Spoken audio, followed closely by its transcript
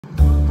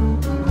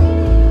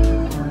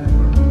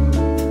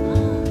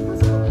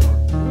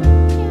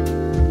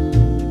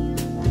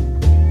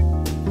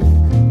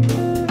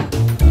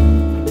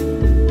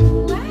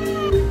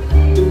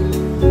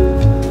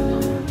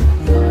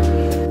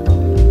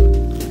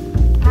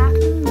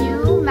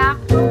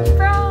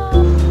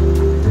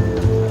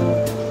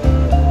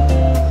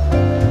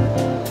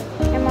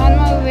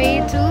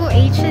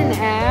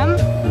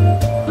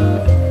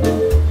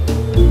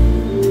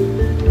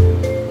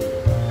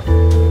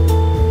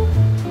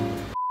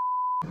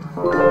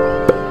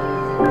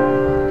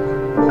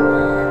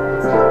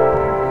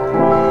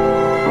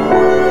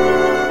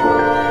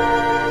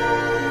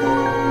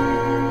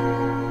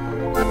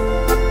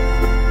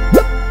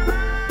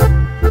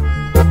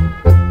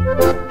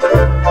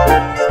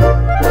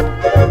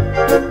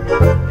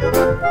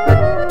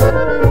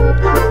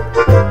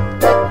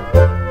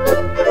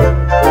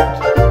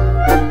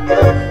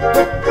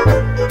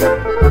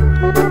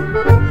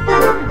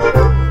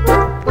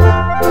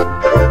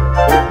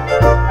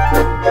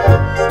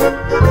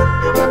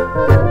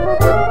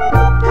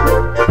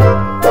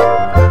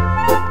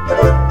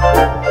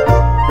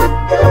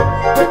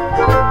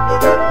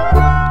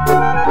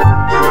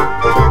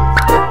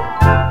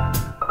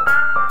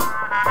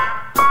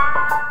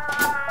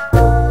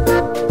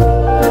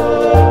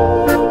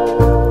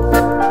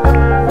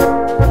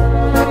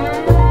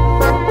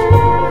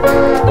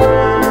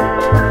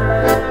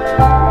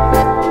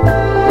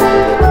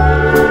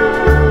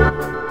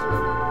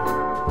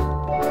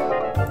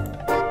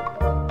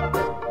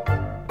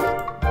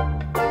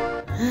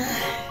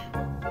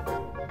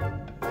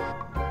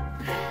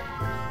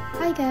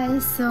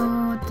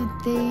So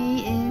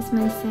today is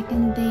my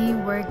second day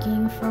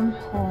working from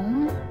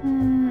home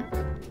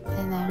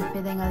and I'm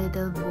feeling a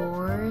little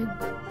bored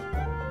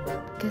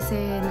kasi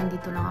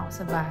nandito lang ako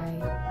sa bahay.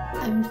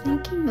 I'm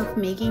thinking of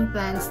making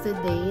plans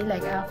today,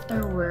 like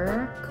after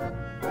work.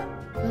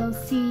 We'll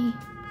see.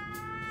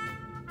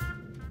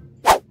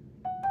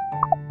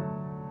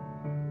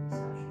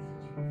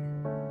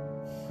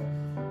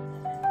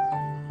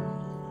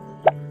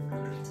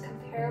 It's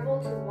comparable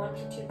to 1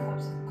 to 2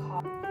 cups of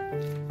coffee.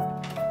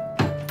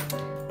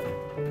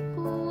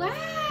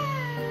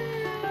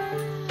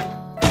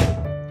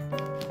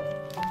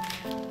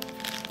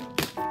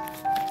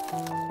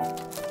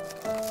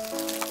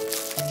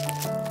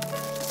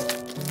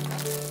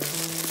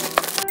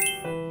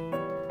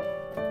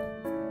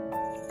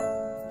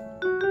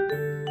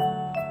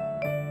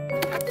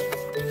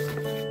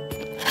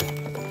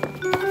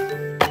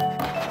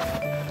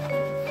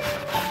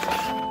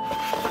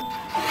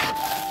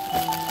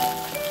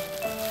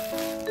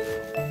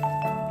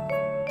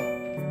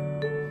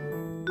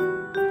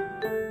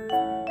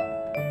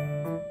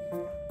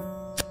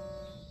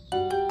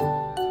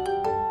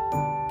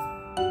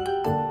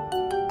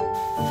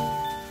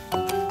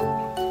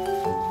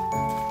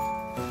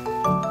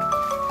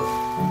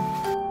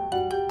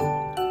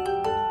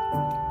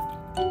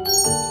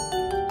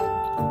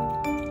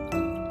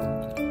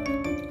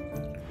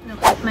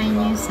 My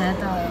new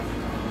setup.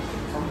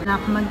 Wala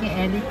akong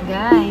mag-edit,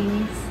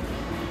 guys.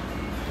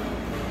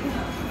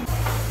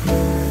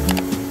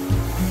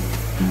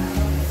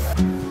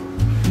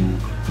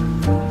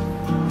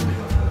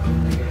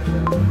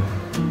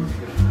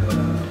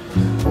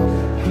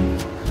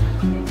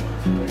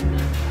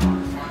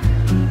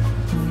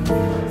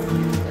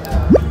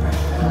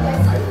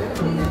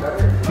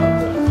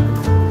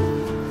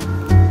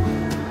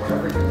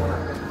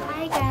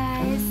 Hi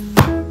guys!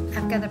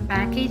 I've got a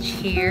package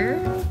here.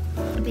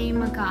 Today,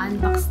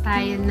 magka-unbox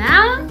tayo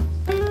ng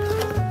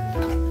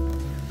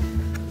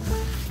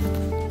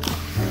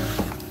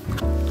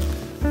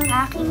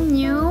aking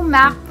new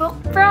MacBook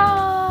Pro!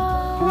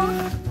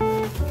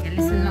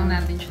 Ilisan lang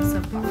natin siya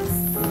sa box.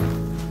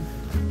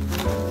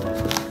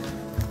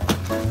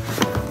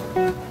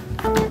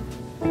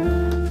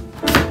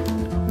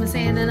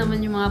 Masaya na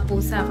naman yung mga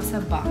pusa ko sa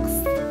box.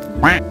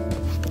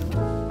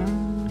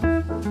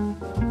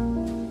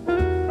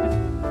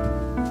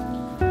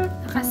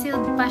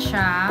 Nakasealed pa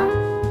siya.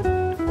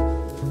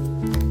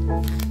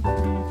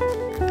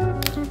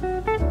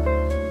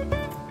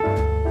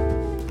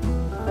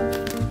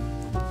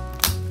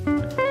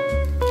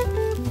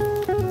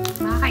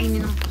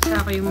 Makakainin ng pusa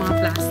ko yung mga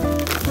plastic.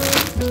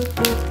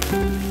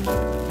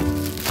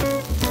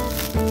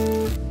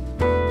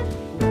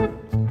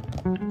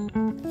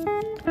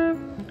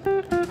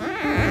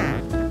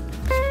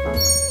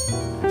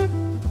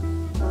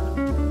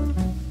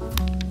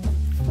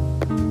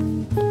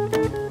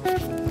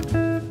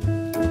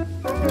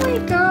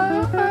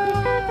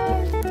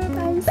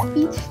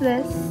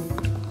 Speechless.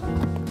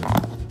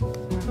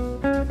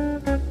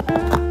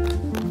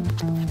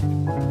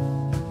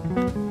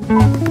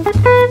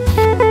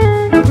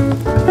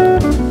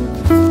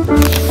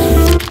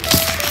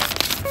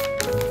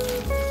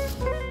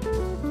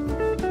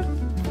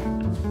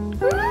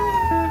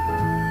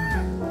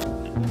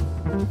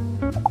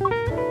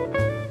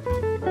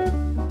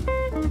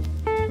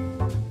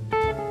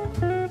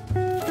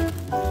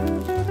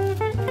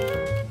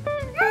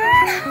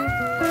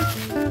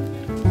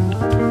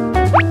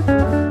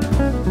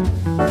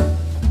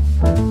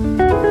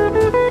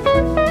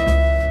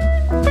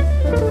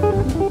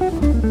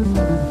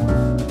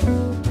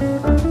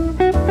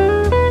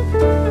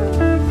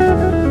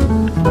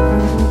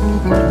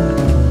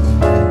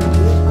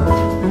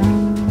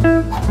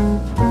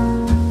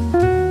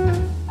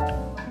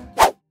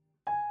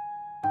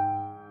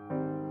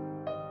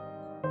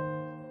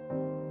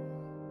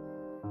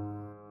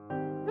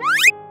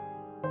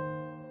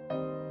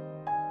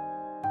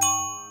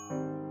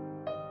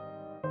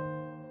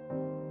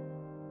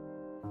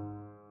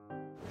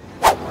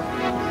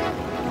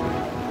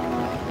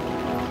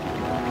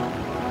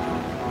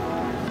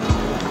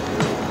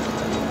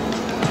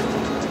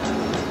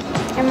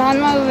 I'm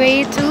on my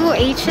way to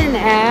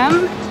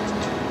H&M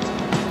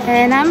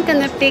and I'm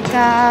gonna pick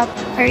up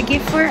her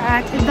gift for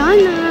Ate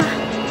Donna.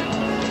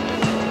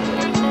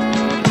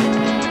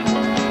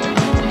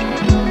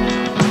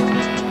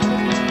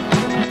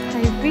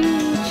 I've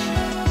reached.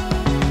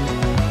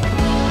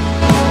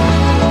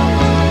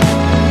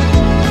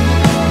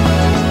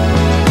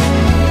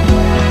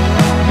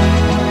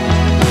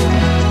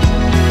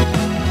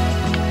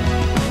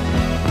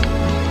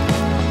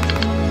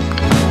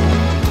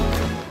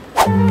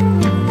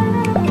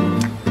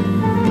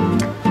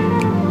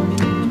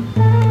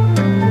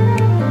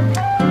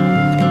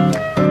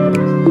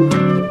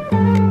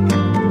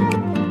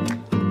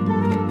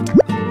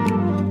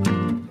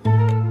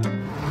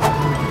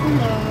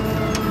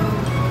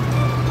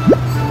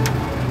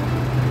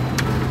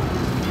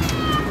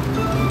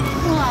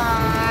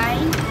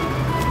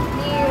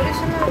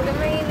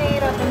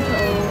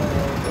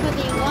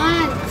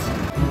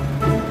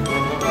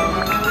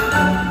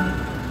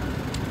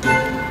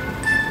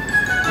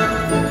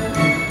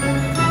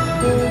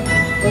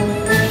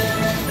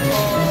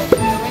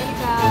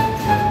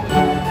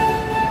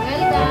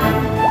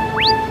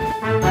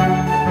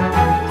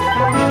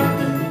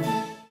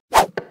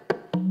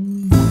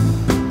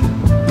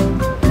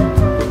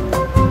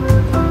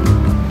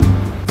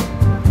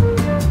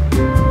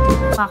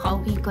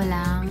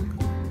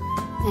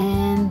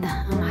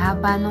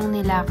 haba nung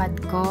nilakad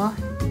ko.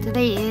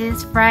 Today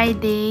is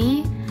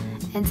Friday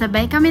and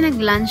sabay kami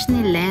nag-lunch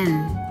ni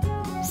Len.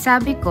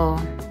 Sabi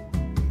ko,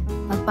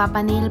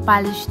 magpapa-nail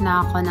polish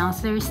na ako ng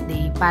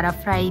Thursday para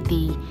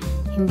Friday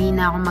hindi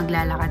na ako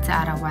maglalakad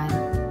sa arawan.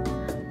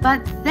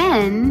 But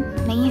then,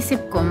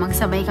 naisip ko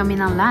magsabay kami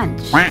ng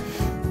lunch.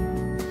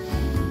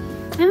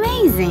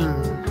 Amazing!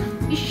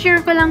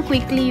 I-share ko lang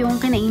quickly yung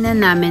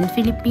kinainan namin.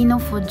 Filipino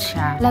food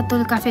siya.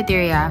 Alatool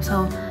Cafeteria.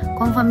 So,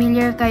 kung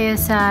familiar kayo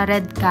sa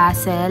Red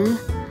Castle,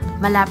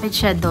 malapit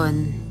siya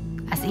doon.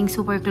 As in,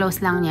 super close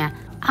lang niya.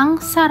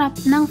 Ang sarap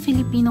ng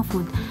Filipino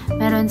food.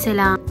 Meron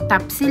silang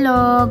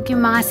tapsilog,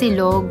 yung mga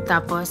silog.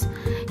 Tapos,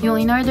 yung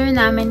in-order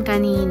namin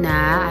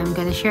kanina, I'm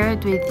gonna share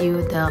it with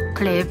you, the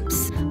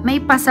clips.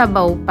 May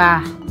pasabaw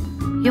pa.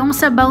 Yung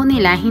sabaw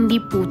nila, hindi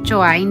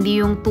pucho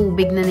hindi yung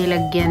tubig na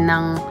nilagyan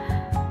ng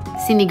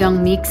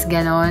sinigang mix,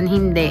 ganon.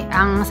 Hindi.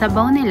 Ang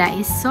sabaw nila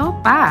is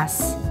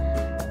sopas.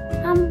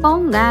 Ang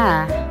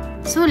bongga.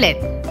 Sulit.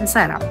 Ang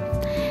sarap.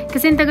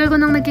 Kasi tagal ko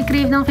nang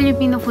nagkikrave ng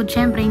Filipino food.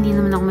 Syempre, hindi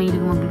naman ako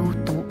mahilig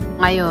magluto.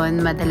 Ngayon,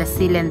 madalas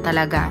silen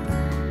talaga.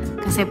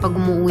 Kasi pag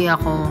umuwi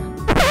ako,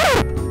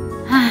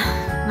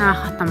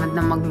 nakakatamad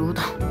na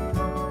magluto.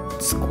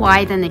 It's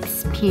quite an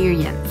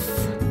experience.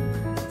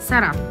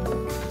 Sarap.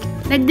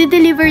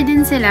 Nagde-deliver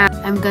din sila.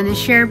 I'm gonna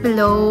share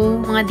below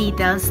mga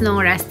details ng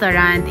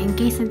restaurant in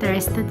case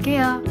interested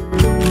kayo.